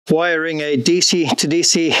Wiring a DC to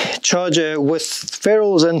DC charger with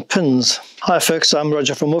ferrules and pins. Hi folks, I'm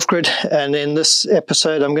Roger from Offgrid, and in this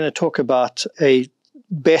episode I'm going to talk about a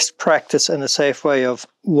best practice and a safe way of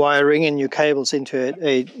wiring in your cables into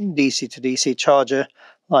a DC to DC charger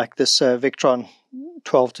like this Victron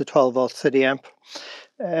 12 to 12 volt 30 amp.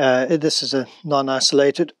 This is a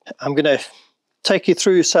non-isolated. I'm going to take you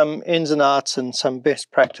through some ins and outs and some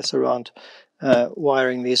best practice around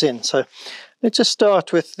wiring these in. So let's just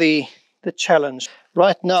start with the challenge.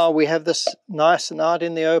 Right now we have this nice and out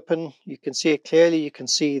in the open. You can see it clearly. You can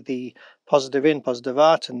see the positive in, positive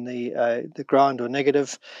out, and the ground or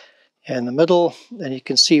negative in the middle. And you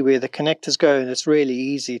can see where the connectors go, and it's really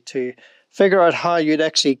easy to figure out how you'd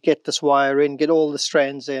actually get this wire in, get all the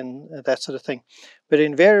strands in, that sort of thing. But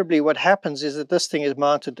invariably what happens is that this thing is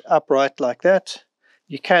mounted upright like that.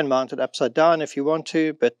 You can mount it upside down if you want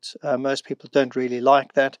to, but most people don't really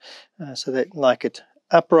like that. So they like it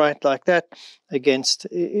upright like that against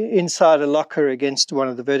inside a locker against one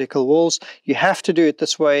of the vertical walls. You have to do it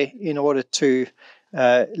this way in order to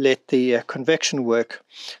let the convection work.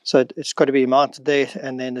 So it's got to be mounted there,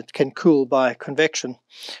 and then it can cool by convection.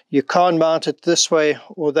 You can't mount it this way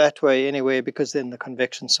or that way anywhere, because then the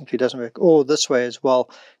convection simply doesn't work. Or this way as well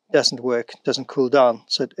doesn't work, doesn't cool down.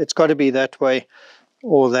 So it's got to be that way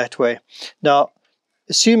or that way. Now,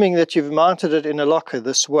 assuming that you've mounted it in a locker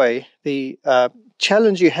this way, the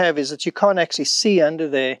challenge you have is that you can't actually see under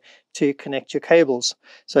there to connect your cables.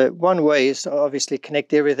 So one way is to obviously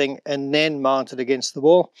connect everything and then mount it against the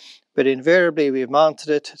wall, but invariably we've mounted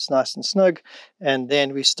it, it's nice and snug, and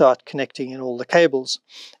then we start connecting in all the cables.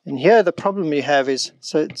 And here the problem you have is,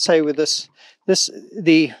 so say with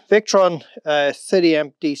the Victron 30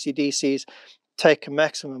 amp DCs take a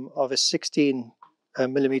maximum of a 16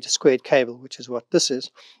 millimeter squared cable, which is what this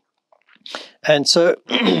is. And so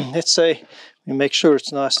let's say we make sure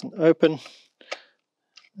it's nice and open.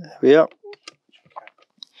 There we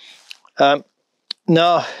are.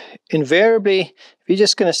 Now, invariably, if you're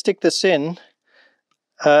just going to stick this in,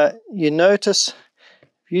 you notice,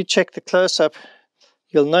 if you check the close-up,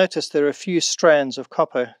 you'll notice there are a few strands of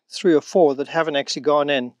copper, 3 or 4, that haven't actually gone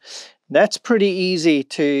in. That's pretty easy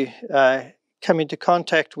to come into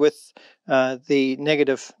contact with the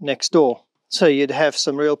negative next door. So you'd have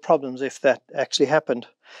some real problems if that actually happened.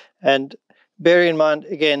 And bear in mind,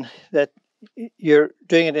 again, that you're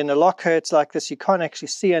doing it in a locker. It's like this. You can't actually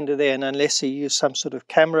see under there, and unless you use some sort of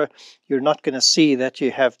camera, you're not going to see that you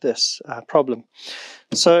have this problem.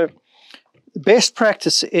 So the best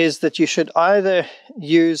practice is that you should either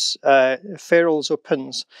use ferrules or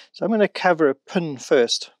pins. So I'm going to cover a pin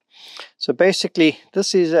first. So basically,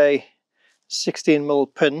 this is a 16 mil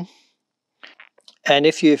pin. And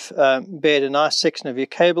if you've bared a nice section of your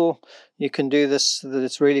cable, you can do this so that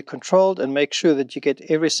it's really controlled, and make sure that you get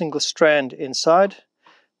every single strand inside.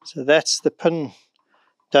 So that's the pin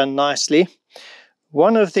done nicely.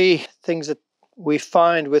 One of the things that we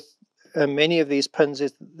find with many of these pins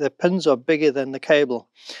is the pins are bigger than the cable.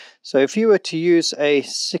 So if you were to use a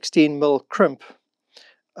 16 mil crimp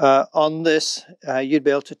on this, you'd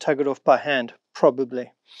be able to tug it off by hand,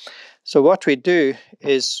 probably. So what we do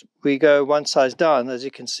is we go one size down. As you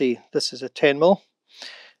can see, this is a 10 mil.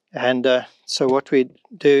 And so what we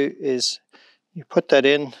do is you put that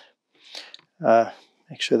in,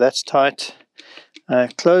 make sure that's tight,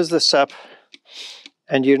 close this up,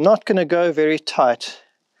 and you're not going to go very tight.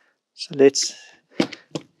 So let's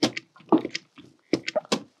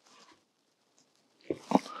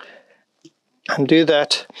undo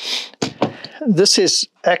that. This is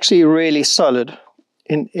actually really solid.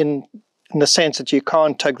 In the sense that you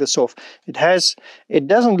can't tug this off. It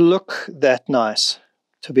doesn't look that nice,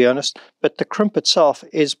 to be honest, but the crimp itself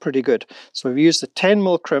is pretty good. So we've used a 10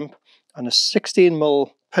 mil crimp on a 16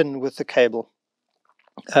 mil pin with the cable.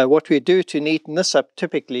 What we do to neaten this up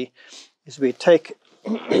typically is we take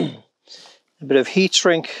a bit of heat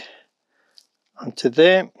shrink onto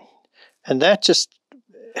there, and that just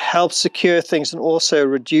helps secure things and also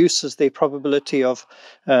reduces the probability of,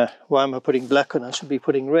 why am I putting black on? I should be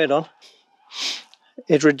putting red on.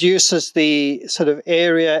 It reduces the sort of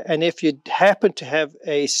area, and if you happen to have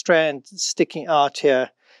a strand sticking out here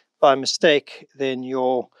by mistake, then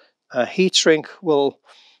your heat shrink will,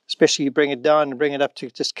 especially you bring it down and bring it up to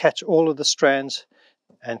just catch all of the strands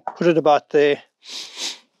and put it about there.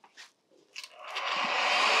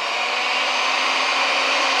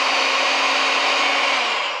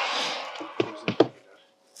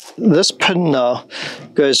 This pin now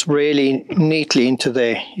goes really neatly into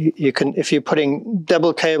there. You can, if you're putting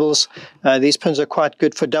double cables, these pins are quite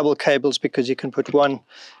good for double cables because you can put one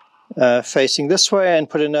facing this way and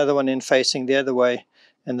put another one in facing the other way,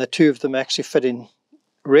 and the two of them actually fit in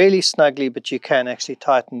really snugly, but you can actually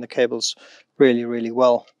tighten the cables really, really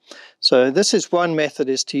well. So this is one method,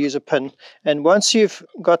 is to use a pin. And once you've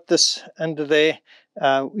got this under there,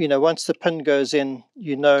 once the pin goes in,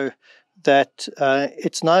 you know that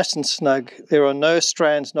it's nice and snug. There are no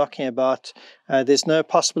strands knocking about. There's no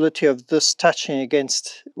possibility of this touching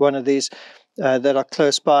against one of these that are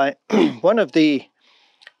close by. One of the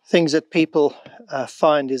things that people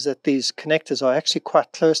find is that these connectors are actually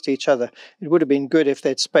quite close to each other. It would have been good if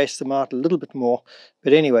they'd spaced them out a little bit more.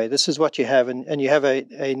 But anyway, this is what you have. And you have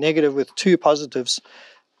a negative with two positives,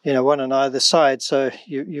 one on either side. So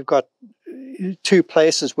you've got two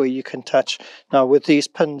places where you can touch. Now with these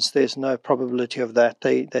pins, there's no probability of that.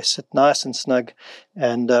 They sit nice and snug,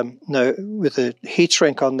 and no, with a heat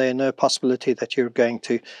shrink on there, no possibility that you're going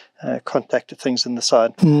to contact things in the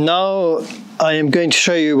side. Now I am going to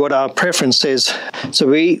show you what our preference is. So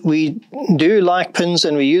we do like pins,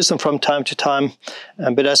 and we use them from time to time,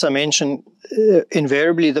 but as I mentioned,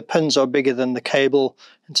 invariably the pins are bigger than the cable,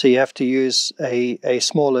 and so you have to use a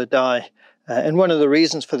smaller die. And one of the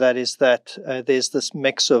reasons for that is that there's this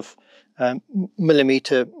mix of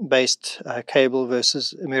millimeter-based cable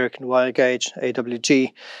versus American wire gauge,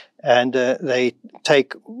 AWG, and they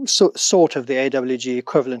take sort of the AWG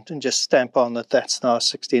equivalent and just stamp on that that's now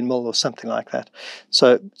 16 mil or something like that.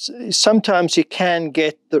 So sometimes you can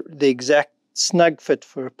get the exact snug fit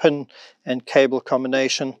for a pin and cable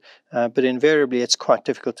combination, but invariably it's quite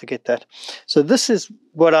difficult to get that. So this is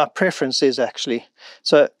what our preference is actually.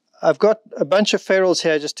 So I've got a bunch of ferrules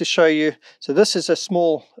here just to show you. So this is a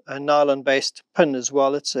small nylon-based pin as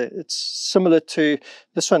well. It's similar to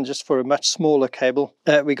this one, just for a much smaller cable.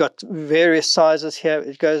 We got various sizes here.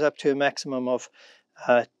 It goes up to a maximum of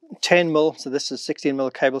 10 mil. So this is 16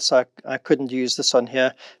 mil cable, so I couldn't use this on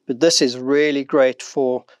here. But this is really great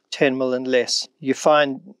for 10 mil and less. You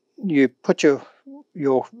find you put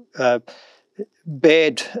your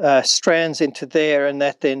bed strands into there, and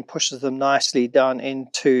that then pushes them nicely down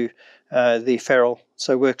into the ferrule,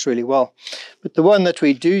 so it works really well. But the one that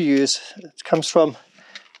we do use, it comes from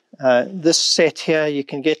this set here. You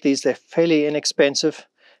can get these, they're fairly inexpensive,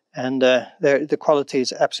 and the quality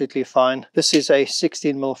is absolutely fine. This is a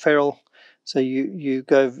 16 mil ferrule, so you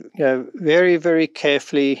go very, very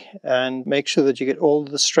carefully and make sure that you get all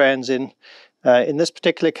the strands in. In this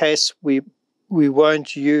particular case, we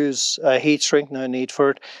won't use a heat shrink, no need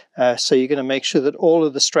for it. So you're going to make sure that all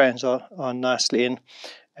of the strands are nicely in.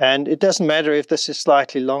 And it doesn't matter if this is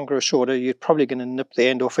slightly longer or shorter, you're probably going to nip the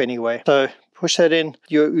end off anyway. So push that in.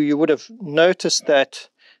 You would have noticed that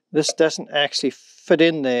this doesn't actually fit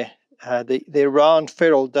in there. The round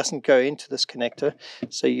ferrule doesn't go into this connector.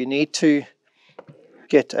 So you need to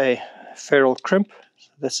get a ferrule crimp.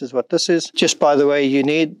 This is what this is. Just by the way, you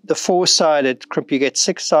need the 4-sided crimp. You get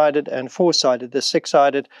 6-sided and 4-sided. The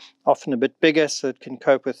 6-sided, often a bit bigger, so it can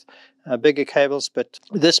cope with bigger cables. But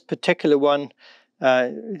this particular one,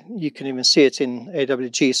 you can even see it's in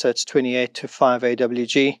AWG, so it's 28 to 5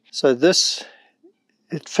 AWG. So this,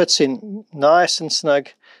 it fits in nice and snug.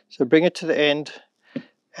 So bring it to the end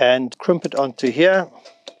and crimp it onto here.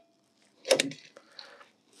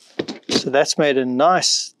 So that's made a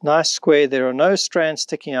nice square. There are no strands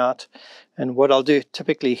sticking out. And what I'll do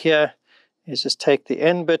typically here is just take the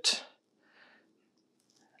end bit.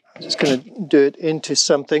 I'm just going to do it into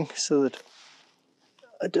something so that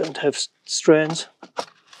I don't have strands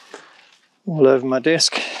all over my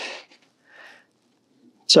desk.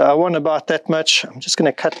 So I want about that much. I'm just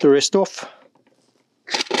going to cut the rest off.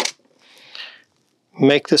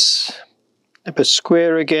 Make this a bit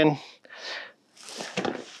square again.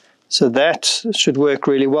 So that should work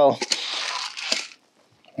really well.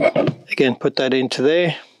 Again, put that into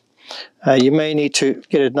there. You may need to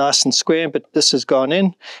get it nice and square, but this has gone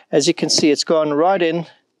in. As you can see, it's gone right in.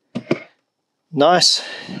 Nice.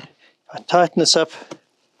 I tighten this up.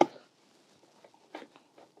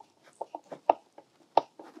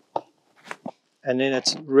 And then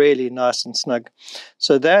it's really nice and snug.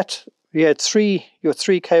 So that, we had your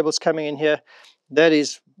three cables coming in here. That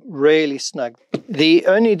is really snug. The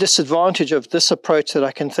only disadvantage of this approach that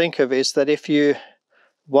I can think of is that if you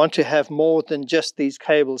want to have more than just these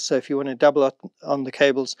cables, so if you want to double up on the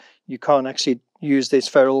cables, you can't actually use these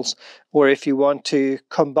ferrules. Or if you want to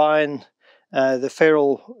combine the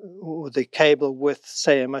ferrule or the cable with,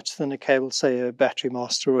 say, a much thinner cable, say a battery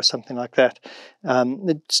master or something like that,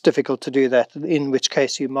 it's difficult to do that, in which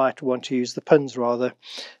case you might want to use the pins rather.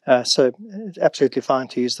 So it's absolutely fine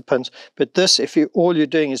to use the pins. But this, if all you're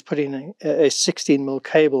doing is putting a 16 mil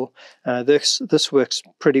cable, this works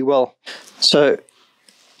pretty well. So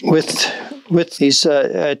with these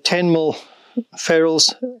 10 mil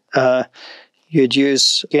ferrules, you'd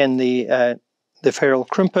use again the ferrule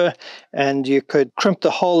crimper, and you could crimp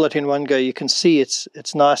the whole lot in one go. You can see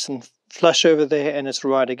it's nice and flush over there, and it's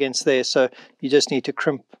right against there. So you just need to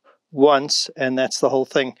crimp once, and that's the whole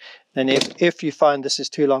thing. And if you find this is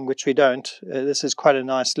too long, which we don't, this is quite a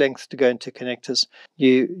nice length to go into connectors,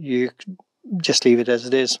 you just leave it as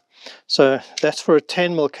it is. So that's for a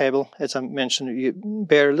 10mm cable. As I mentioned, you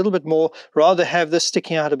bear a little bit more. Rather have this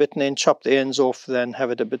sticking out a bit and then chop the ends off than have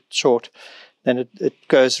it a bit short. Then it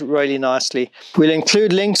goes really nicely. We'll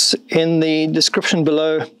include links in the description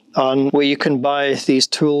below on where you can buy these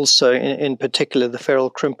tools. So in particular, the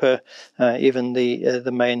ferrule crimper, even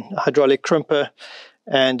the main hydraulic crimper,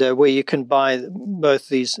 and where you can buy both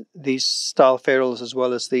these style ferrules as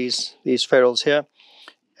well as these ferrules here.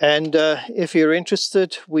 And if you're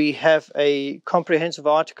interested, we have a comprehensive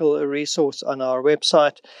article, a resource on our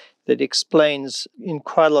website that explains in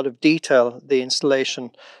quite a lot of detail the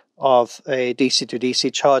installation of a DC to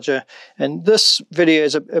DC charger. And this video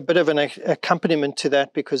is a bit of an accompaniment to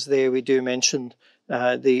that, because there we do mention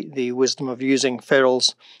the wisdom of using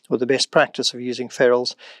ferrules, or the best practice of using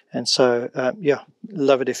ferrules. And so, yeah,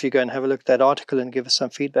 love it if you go and have a look at that article and give us some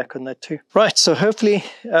feedback on that too. Right, so hopefully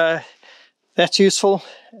that's useful,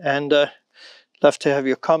 and love to have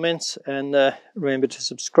your comments, and remember to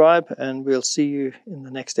subscribe, and we'll see you in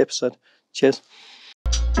the next episode. Cheers.